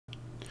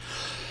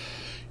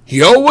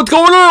Yo, what's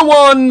going on,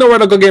 everyone?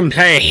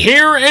 TheRadicalGamePlaya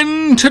here,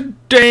 and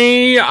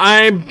today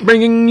I'm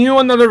bringing you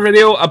another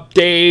video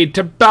update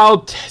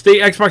about the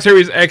Xbox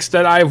Series X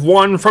that I've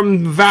won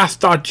from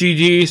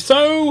Vast.gg.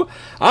 So,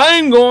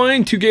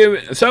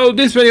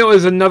 this video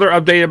is another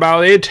update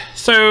about it.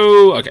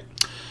 So,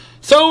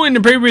 in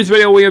the previous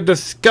video we have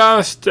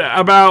discussed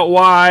about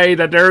why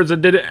that there's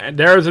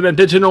an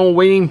additional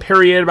waiting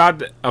period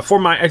for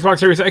my Xbox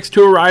Series X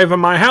to arrive at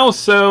my house.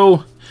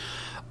 So,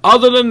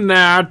 other than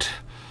that,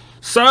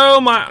 So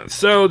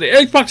the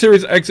Xbox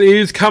Series X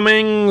is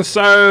coming.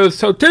 So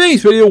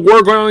today's video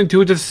we're going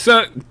to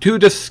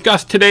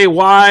discuss today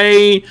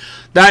why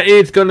that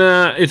it's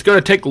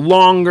gonna take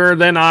longer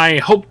than I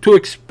hoped to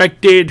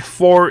expected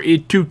for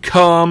it to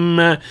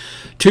come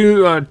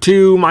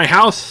to my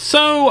house.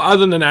 So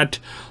other than that,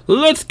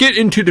 let's get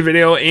into the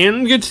video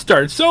and get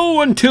started.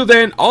 So until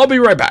then, I'll be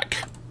right back.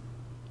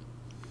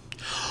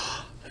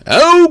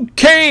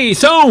 Okay,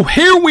 so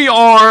here we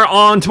are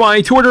on to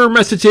my Twitter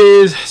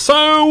messages.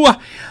 So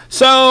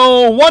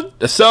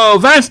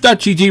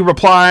Vast.gg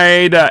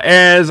replied,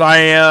 as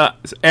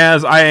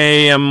I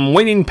am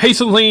waiting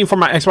patiently for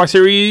my Xbox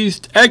Series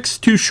X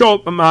to show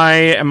up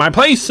at my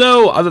place.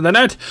 So other than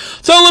that,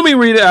 so let me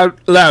read it out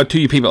loud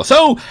to you people.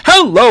 So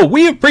hello,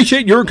 we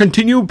appreciate your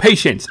continued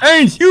patience.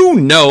 As you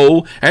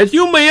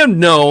may have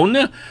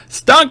known,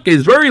 stock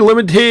is very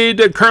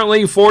limited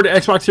currently for the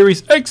Xbox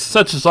Series X,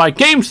 such as like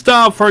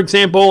GameStop, for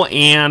example,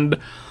 and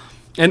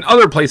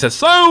other places.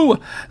 So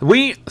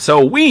we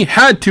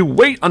had to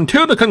wait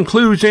until the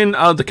conclusion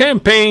of the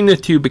campaign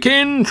to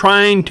begin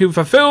trying to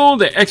fulfill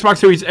the Xbox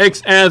Series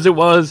X, as it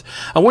was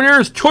a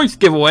winner's choice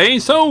giveaway.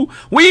 So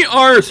we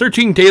are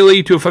searching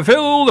daily to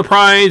fulfill the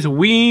prize.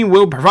 We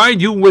will provide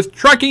you with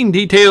tracking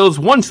details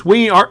once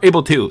we are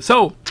able to.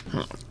 So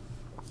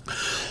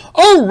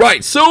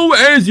alright, so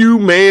as you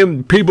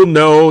people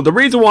know, the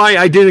reason why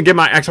I didn't get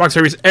my Xbox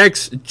Series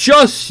X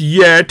just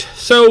yet,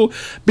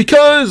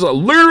 because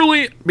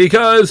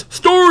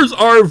stores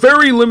are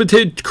very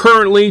limited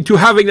currently to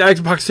having the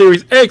Xbox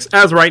Series X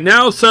as right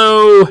now.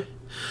 So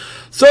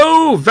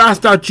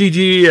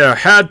Vast.gg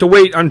had to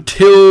wait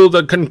until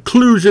the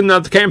conclusion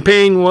of the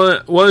campaign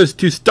was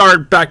to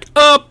start back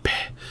up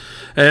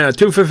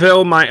to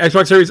fulfill my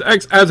Xbox Series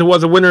X, as it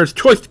was a winner's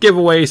choice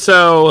giveaway.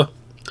 So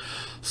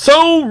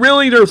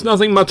really, there's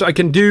nothing much I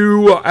can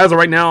do as of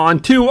right now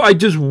until I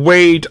just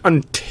wait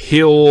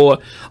until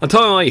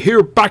I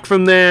hear back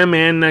from them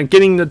and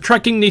getting the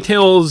tracking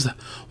details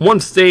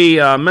once they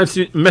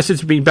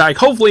message me back.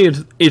 Hopefully,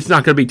 it's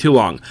not going to be too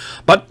long.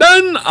 But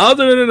then,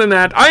 other than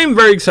that, I am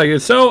very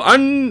excited. So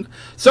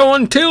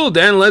until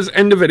then, let's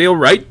end the video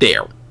right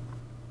there.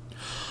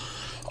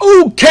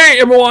 Okay,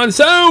 everyone,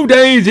 so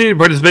that is it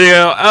for this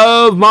video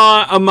of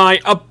my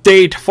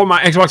update for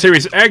my Xbox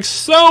Series X.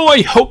 So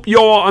I hope you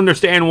all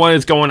understand what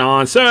is going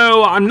on.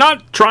 So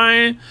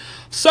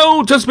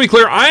just to be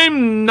clear,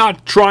 I'm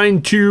not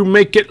trying to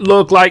make it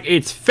look like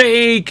it's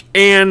fake,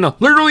 and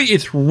literally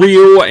it's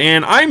real,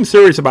 and I'm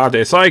serious about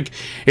this. Like,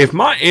 if the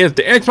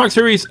Xbox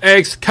Series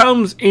X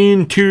comes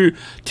into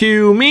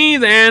me,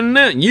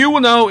 then you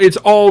will know it's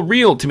all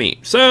real to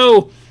me.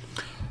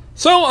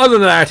 So other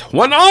than that,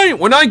 when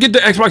I get the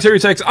Xbox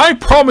Series X, I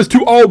promise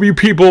to all of you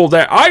people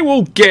that I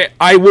will get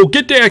the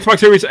Xbox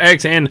Series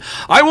X, and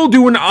I will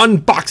do an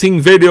unboxing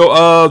video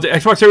of the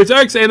Xbox Series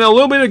X and a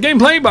little bit of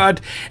gameplay,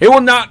 but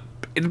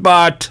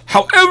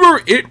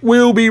however, it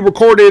will be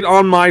recorded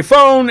on my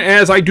phone,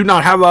 as I do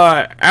not have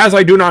a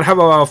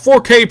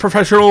 4K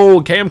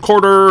professional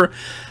camcorder.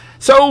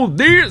 So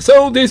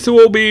this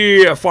will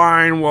be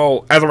fine.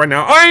 Well, as of right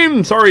now,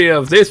 I'm sorry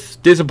if this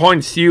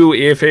disappoints you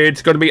if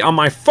it's going to be on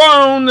my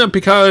phone,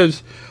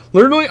 because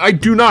literally I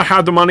do not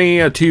have the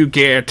money to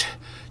get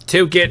a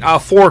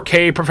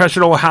 4K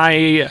professional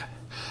high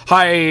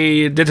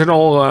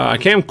digital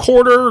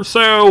camcorder.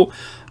 So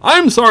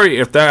I'm sorry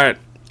if that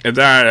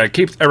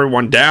keeps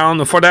everyone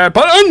down for that.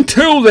 But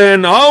until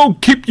then, I'll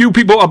keep you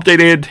people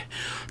updated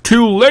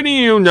to letting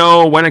you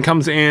know when it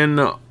comes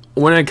in.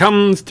 When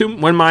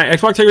my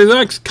Xbox Series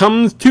X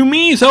comes to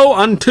me. So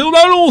until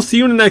then, we'll see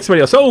you in the next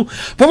video. So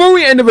before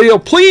we end the video,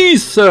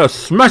 please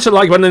smash the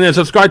like button and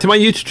subscribe to my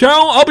YouTube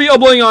channel. I'll be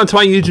uploading onto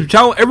my YouTube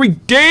channel every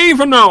day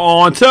from now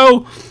on.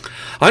 So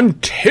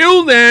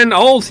until then,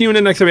 I'll see you in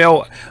the next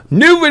video.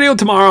 New video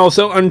tomorrow.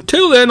 So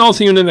until then, I'll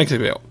see you in the next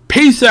video.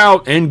 Peace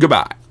out and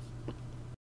goodbye.